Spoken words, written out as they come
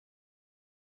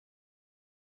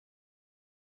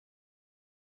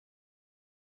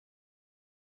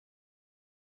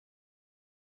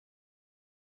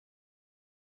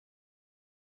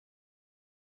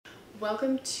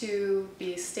Welcome to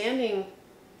the standing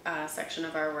section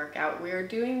of our workout. We're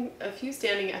doing a few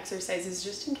standing exercises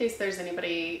just in case there's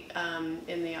anybody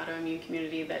in the autoimmune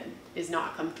community that is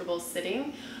not comfortable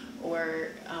sitting or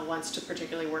wants to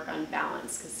particularly work on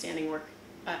balance, because standing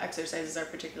exercises are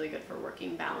particularly good for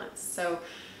working balance. So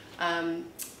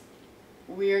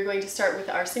we are going to start with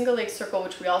our single leg circle,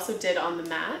 which we also did on the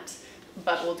mat,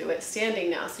 but we'll do it standing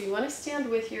now. So you want to stand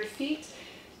with your feet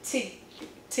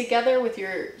together, with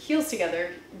your heels together,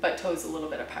 but toes a little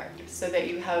bit apart, so that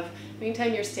you have,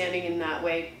 anytime you're standing in that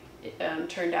way,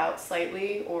 turned out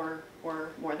slightly or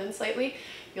more than slightly,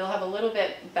 you'll have a little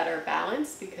bit better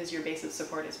balance because your base of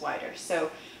support is wider. So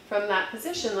from that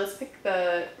position, let's pick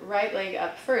the right leg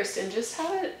up first and just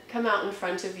have it come out in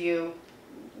front of you,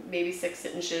 maybe 6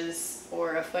 inches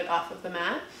or a foot off of the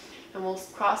mat. And we'll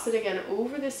cross it again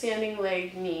over the standing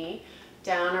leg knee,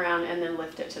 down, around, and then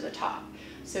lift it to the top.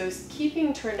 So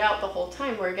keeping turned out the whole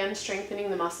time, we're again strengthening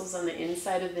the muscles on the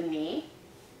inside of the knee,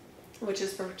 which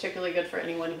is particularly good for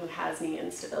anyone who has knee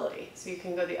instability. So you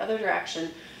can go the other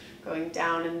direction, going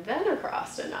down and then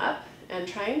across and up, and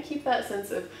try and keep that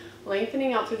sense of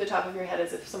lengthening out through the top of your head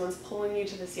as if someone's pulling you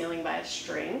to the ceiling by a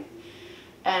string.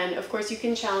 And of course you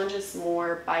can challenge this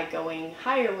more by going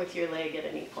higher with your leg at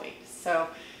any point. So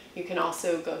you can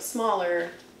also go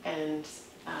smaller and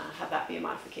have that be a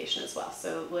modification as well.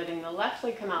 So letting the left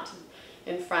leg come out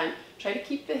in front, try to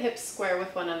keep the hips square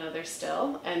with one another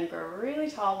still, and grow really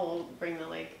tall. We'll bring the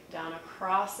leg down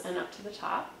across and up to the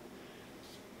top.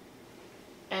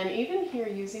 And even here,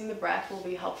 using the breath will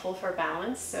be helpful for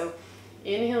balance. So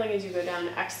inhaling as you go down,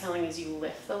 exhaling as you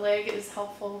lift the leg is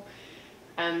helpful.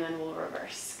 And then we'll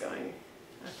reverse, going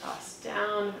across,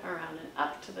 down, around, and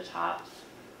up to the top.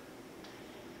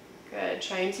 Good.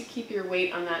 Trying to keep your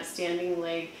weight on that standing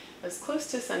leg as close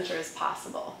to center as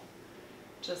possible,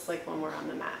 just like when we're on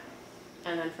the mat.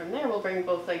 And then from there, we'll bring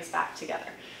both legs back together.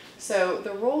 So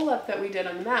the roll up that we did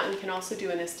on the mat, we can also do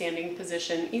in a standing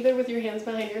position, either with your hands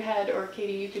behind your head, or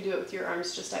Katie, you could do it with your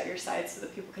arms just at your sides so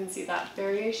that people can see that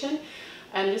variation.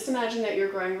 And just imagine that you're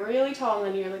growing really tall,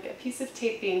 and then you're like a piece of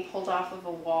tape being pulled off of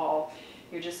a wall.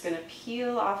 You're just going to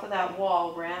peel off of that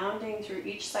wall, rounding through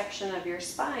each section of your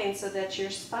spine so that your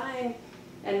spine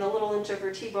and the little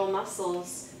intervertebral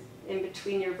muscles in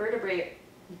between your vertebrae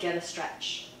get a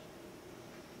stretch.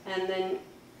 And then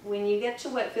when you get to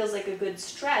what feels like a good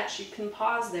stretch, you can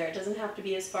pause there. It doesn't have to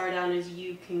be as far down as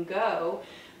you can go,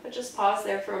 but just pause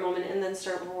there for a moment and then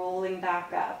start rolling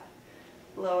back up.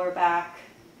 Lower back,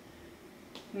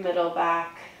 middle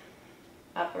back,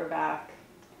 upper back,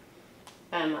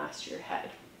 and last your head.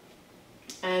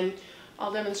 And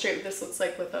I'll demonstrate what this looks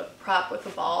like with a prop with a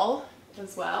ball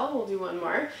as well. We'll do one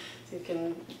more. So you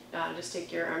can just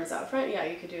take your arms out front. Yeah,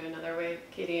 you could do another way,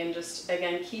 Katie, and just,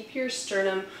 again, keep your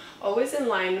sternum always in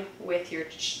line with your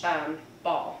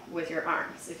ball, with your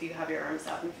arms, if you have your arms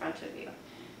out in front of you.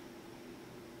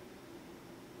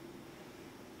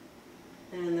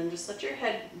 And then just let your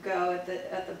head go at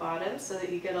the bottom so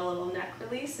that you get a little neck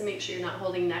release, and make sure you're not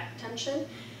holding neck tension.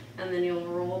 And then you'll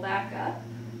roll back up,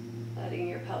 letting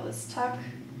your pelvis tuck,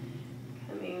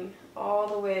 coming all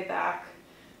the way back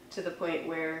to the point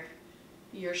where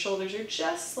your shoulders are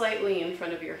just slightly in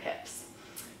front of your hips.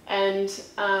 And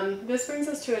this brings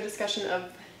us to a discussion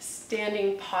of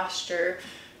standing posture.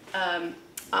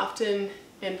 Often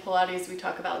in Pilates we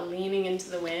talk about leaning into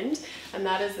the wind, and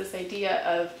that is this idea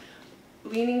of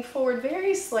leaning forward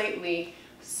very slightly,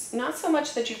 not so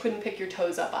much that you couldn't pick your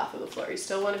toes up off of the floor. You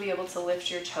still want to be able to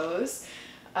lift your toes,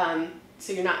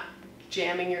 so you're not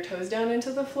jamming your toes down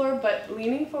into the floor, but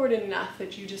leaning forward enough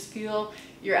that you just feel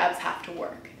your abs have to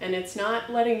work. And it's not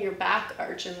letting your back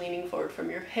arch and leaning forward from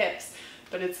your hips,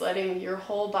 but it's letting your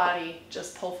whole body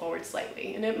just pull forward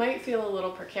slightly. And it might feel a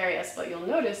little precarious, but you'll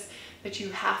notice that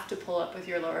you have to pull up with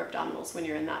your lower abdominals when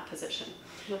you're in that position.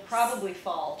 You'll probably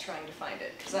fall trying to find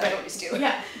it, because I always do.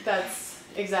 Yeah, that's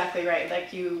exactly right. Like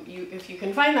if you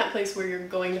can find that place where you're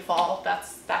going to fall,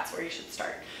 that's where you should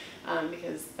start,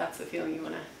 because that's the feeling you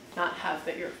want to not have,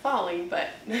 that you're falling, but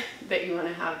that you want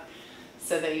to have,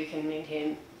 so that you can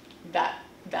maintain that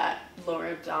lower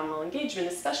abdominal engagement,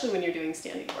 especially when you're doing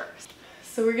standing work.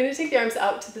 So we're going to take the arms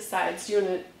out to the sides. Do you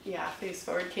want to, face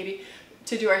forward, Katie,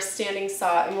 to do our standing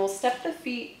saw, and we'll step the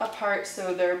feet apart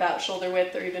so they're about shoulder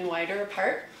width or even wider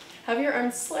apart. Have your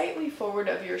arms slightly forward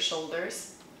of your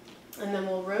shoulders, and then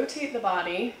we'll rotate the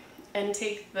body and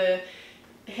take the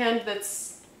hand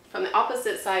that's from the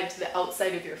opposite side to the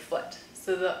outside of your foot.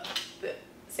 So the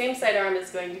same side arm is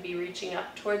going to be reaching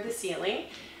up toward the ceiling,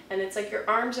 and it's like your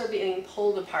arms are being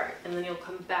pulled apart, and then you'll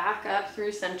come back up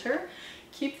through center.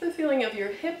 Keep the feeling of your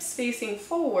hips facing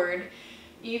forward,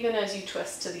 even as you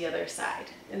twist to the other side.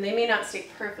 And they may not stay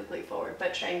perfectly forward,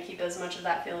 but try and keep as much of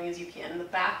that feeling as you can. The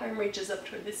back arm reaches up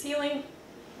toward the ceiling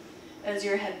as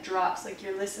your head drops, like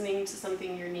you're listening to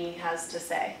something your knee has to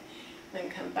say. Then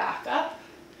come back up.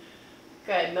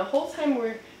 Good. And the whole time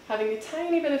we're having a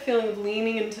tiny bit of feeling of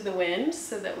leaning into the wind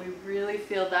so that we really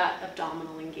feel that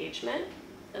abdominal engagement.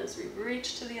 As we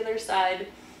reach to the other side,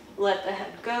 let the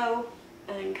head go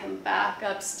and come back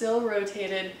up, still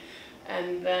rotated,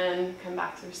 and then come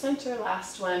back through center.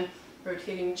 Last one,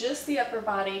 rotating just the upper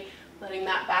body, letting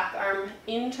that back arm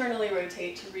internally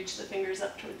rotate to reach the fingers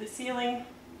up toward the ceiling,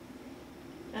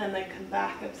 and then come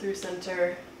back up through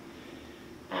center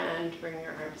and bring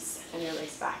your arms and your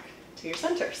legs back to your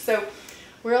center. So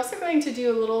we're also going to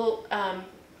do a little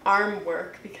arm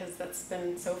work because that's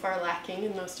been so far lacking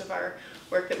in most of our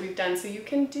work that we've done. So you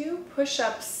can do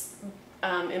push-ups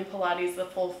in Pilates, the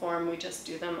full form. We just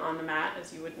do them on the mat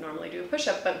as you would normally do a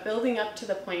push-up, but building up to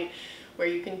the point where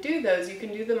you can do those, you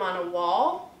can do them on a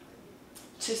wall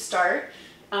to start,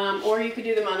 or you could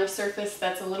do them on a surface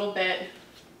that's a little bit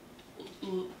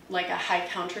like a high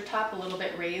countertop, a little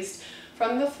bit raised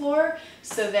from the floor,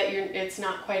 so that it's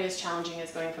not quite as challenging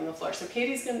as going from the floor. So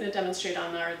Katie's going to demonstrate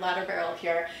on our ladder barrel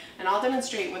here, and I'll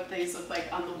demonstrate what these look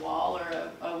like on the wall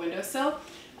or a windowsill.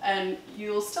 And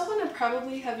you'll still want to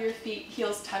probably have your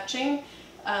heels touching,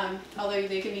 although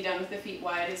they can be done with the feet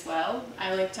wide as well.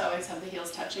 I like to always have the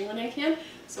heels touching when I can.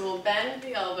 So we'll bend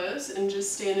the elbows and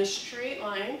just stay in a straight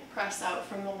line, press out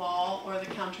from the wall or the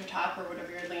countertop or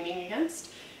whatever you're leaning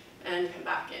against, and come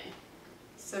back in.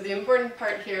 So the important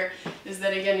part here is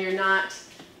that, again, you're not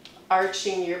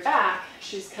arching your back.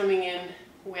 She's coming in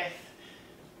with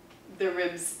the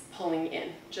ribs pulling in,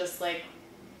 just like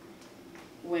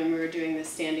when we were doing the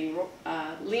standing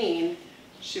lean.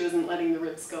 She wasn't letting the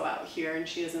ribs go out here, and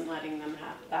she isn't letting them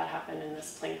that happen in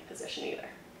this plank position either.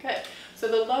 Good. So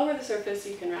the lower the surface,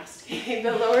 you can rest. The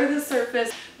lower the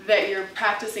surface that you're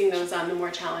practicing those on, the more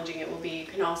challenging it will be. You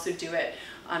can also do it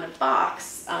on a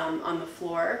box on the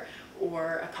floor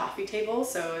or a coffee table.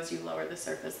 So as you lower the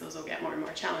surface, those will get more and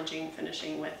more challenging,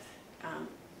 finishing with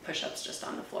push-ups just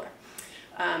on the floor.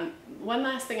 One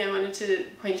last thing I wanted to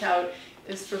point out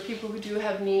is for people who do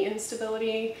have knee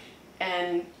instability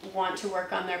and want to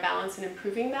work on their balance and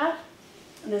improving that.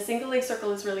 And the single leg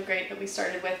circle is really great that we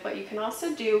started with, but you can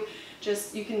also do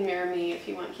you can mirror me if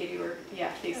you want, Katie, or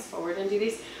face forward and do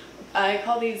these. I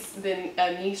call these the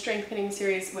knee strengthening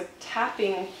series with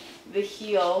tapping the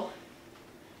heel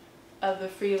of the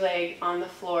free leg on the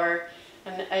floor.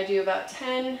 And I do about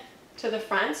 10 to the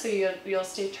front, so you'll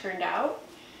stay turned out.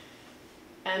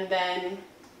 And then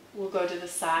we'll go to the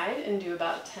side and do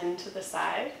about 10 to the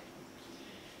side.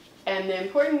 And the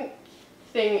important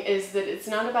thing is that it's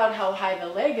not about how high the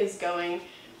leg is going,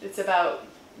 it's about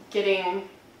getting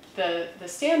the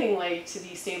standing leg to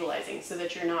be stabilizing so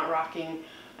that you're not rocking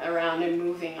around and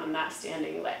moving on that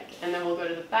standing leg. And then we'll go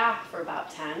to the back for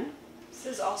about 10. This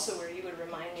is also where you would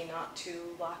remind me not to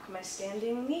lock my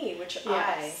standing knee, which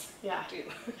yes. I do.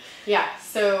 Yeah,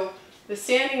 so the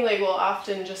standing leg will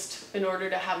often, just in order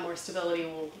to have more stability,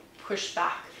 will push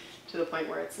back to the point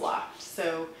where it's locked.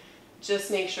 So just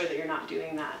make sure that you're not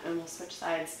doing that, and we'll switch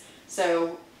sides.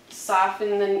 So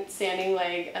soften the standing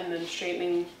leg and then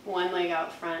straightening one leg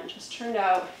out front, just turned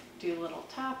out, do little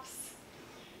taps,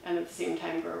 and at the same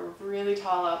time grow really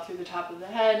tall out through the top of the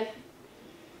head.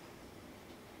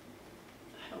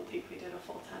 I don't think we did a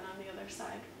full 10 on the other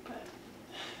side, but,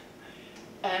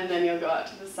 and then you'll go out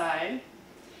to the side.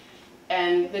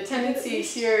 And the tendency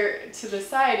here to the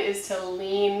side is to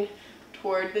lean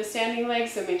toward the standing leg,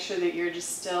 so make sure that you're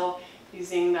just still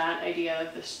using that idea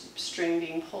of the string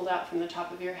being pulled out from the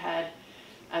top of your head.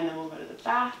 And then we'll go to the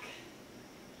back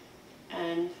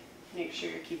and make sure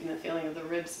you're keeping the feeling of the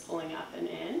ribs pulling up and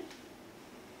in.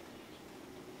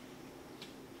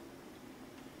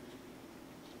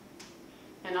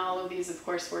 And all of these, of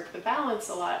course, work the balance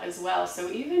a lot as well. So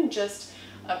even just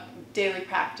a daily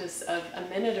practice of a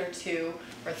minute or two,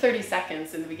 or 30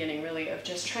 seconds in the beginning, really, of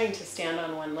just trying to stand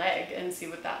on one leg and see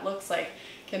what that looks like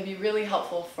can be really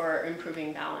helpful for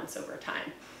improving balance over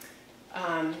time.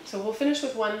 So we'll finish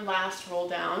with one last roll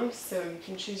down. So you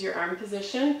can choose your arm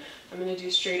position. I'm going to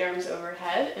do straight arms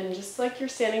overhead, and just like you're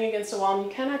standing against a wall, and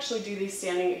you can actually do these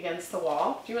standing against the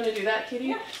wall. Do you want to do that, Katie?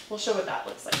 Yeah. We'll show what that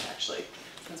looks like, actually,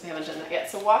 since we haven't done that yet.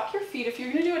 So walk your feet. If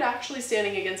you're going to do it actually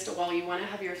standing against a wall, you want to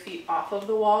have your feet off of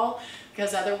the wall,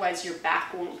 because otherwise your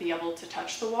back won't be able to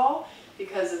touch the wall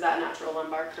because of that natural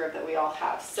lumbar curve that we all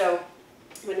have. So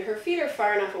when her feet are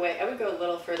far enough away, I would go a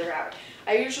little further out.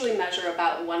 I usually measure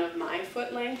about one of my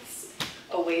foot lengths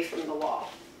away from the wall.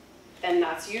 and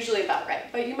that's usually about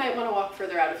right. But you might want to walk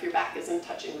further out if your back isn't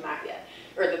touching the mat yet,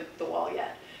 or the wall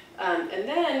yet. And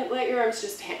then let your arms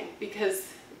just hang, because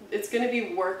it's going to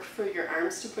be work for your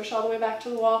arms to push all the way back to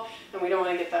the wall, and we don't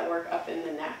want to get that work up in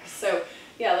the neck. So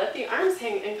yeah, let the arms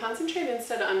hang and concentrate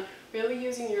instead on really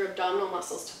using your abdominal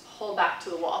muscles to pull back to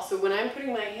the wall. So when I'm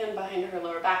putting my hand behind her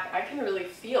lower back, I can really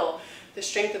feel the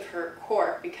strength of her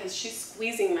core because she's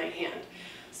squeezing my hand.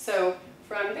 So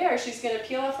from there, she's going to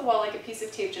peel off the wall like a piece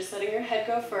of tape, just letting her head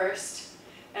go first,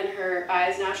 and her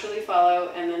eyes naturally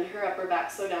follow, and then her upper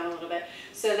back slow down a little bit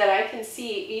so that I can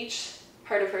see each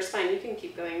part of her spine. You can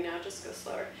keep going now, just go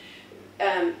slower.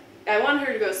 I want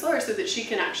her to go slower so that she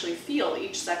can actually feel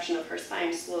each section of her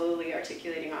spine slowly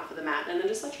articulating off of the mat, and then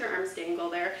just let your arms dangle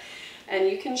there. And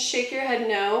you can shake your head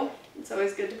no. It's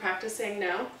always good to practice saying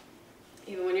no,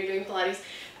 even when you're doing Pilates.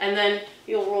 And then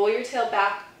you'll roll your tail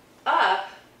back up,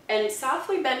 and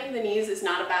softly bending the knees is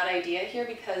not a bad idea here,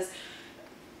 because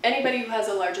anybody who has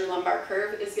a larger lumbar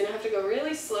curve is going to have to go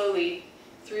really slowly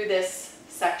through this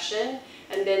section,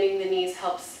 and bending the knees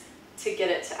helps to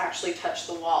get it to actually touch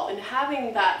the wall. And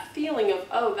having that feeling of,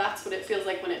 oh, that's what it feels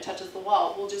like when it touches the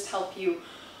wall, will just help you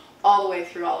all the way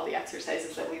through all of the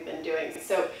exercises that we've been doing.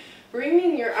 So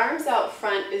bringing your arms out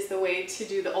front is the way to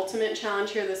do the ultimate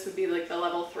challenge here. This would be like the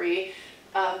level 3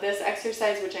 of this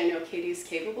exercise, which I know Katie's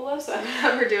capable of, so I'm gonna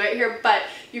have her do it here. But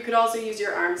you could also use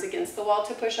your arms against the wall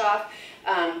to push off.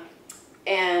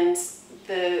 And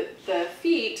the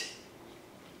feet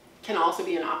can also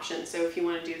be an option. So if you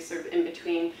want to do sort of in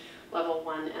between level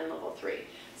 1 and level 3.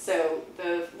 So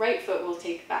the right foot will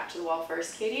take back to the wall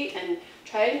first, Katie, and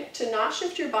try to not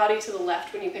shift your body to the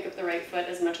left when you pick up the right foot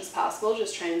as much as possible.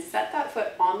 Just try and set that foot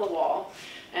on the wall,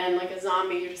 and like a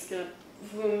zombie, you're just gonna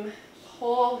boom,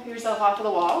 pull yourself off of the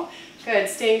wall. Good,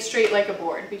 staying straight like a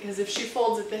board, because if she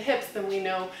folds at the hips, then we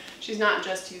know she's not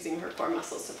just using her core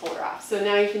muscles to pull her off. So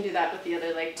now you can do that with the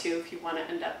other leg too if you want to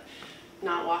end up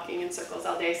not walking in circles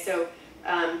all day. So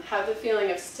have the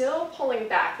feeling of still pulling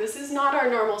back. This is not our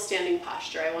normal standing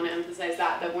posture. I want to emphasize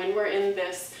that when we're in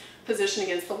this position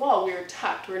against the wall, we're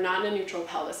tucked. We're not in a neutral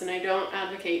pelvis, and I don't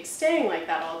advocate staying like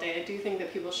that all day. I do think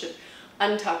that people should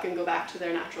untuck and go back to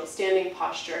their natural standing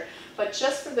posture. But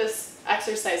just for this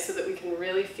exercise, so that we can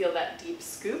really feel that deep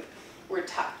scoop, we're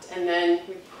tucked. And then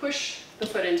we push the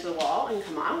foot into the wall and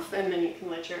come off, and then you can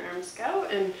let your arms go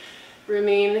and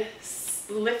remain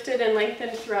lifted and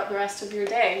lengthened throughout the rest of your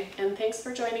day. And thanks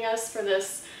for joining us for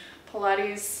this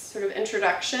Pilates sort of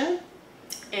introduction.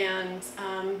 And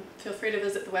feel free to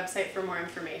visit the website for more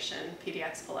information,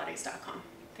 pdxpilates.com.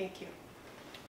 Thank you.